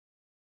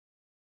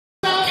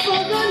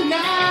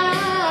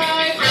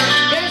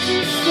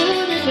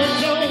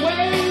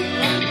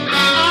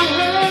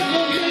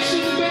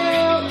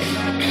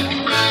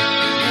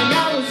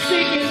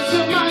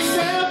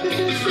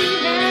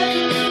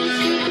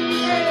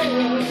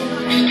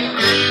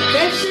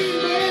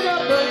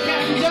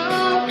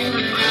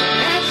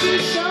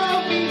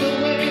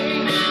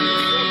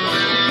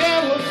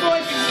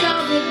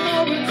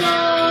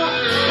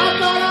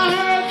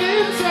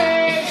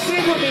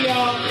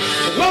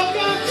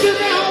to the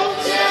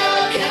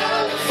Hotel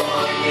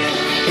California.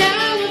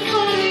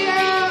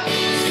 California,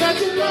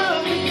 such a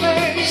lovely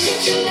place,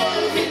 such a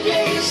lovely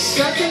place,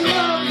 such a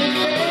lovely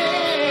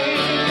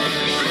place.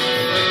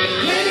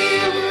 Plenty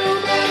of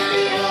room at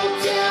the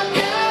Hotel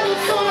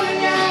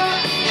California.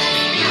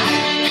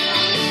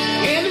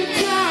 Any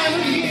time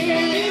of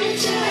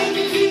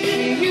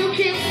year, you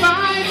can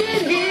find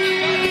it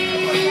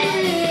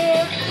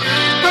here.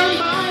 Her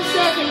mind's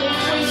at the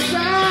twist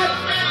side.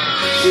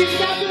 She's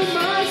got the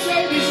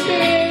Mercedes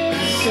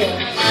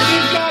Benz.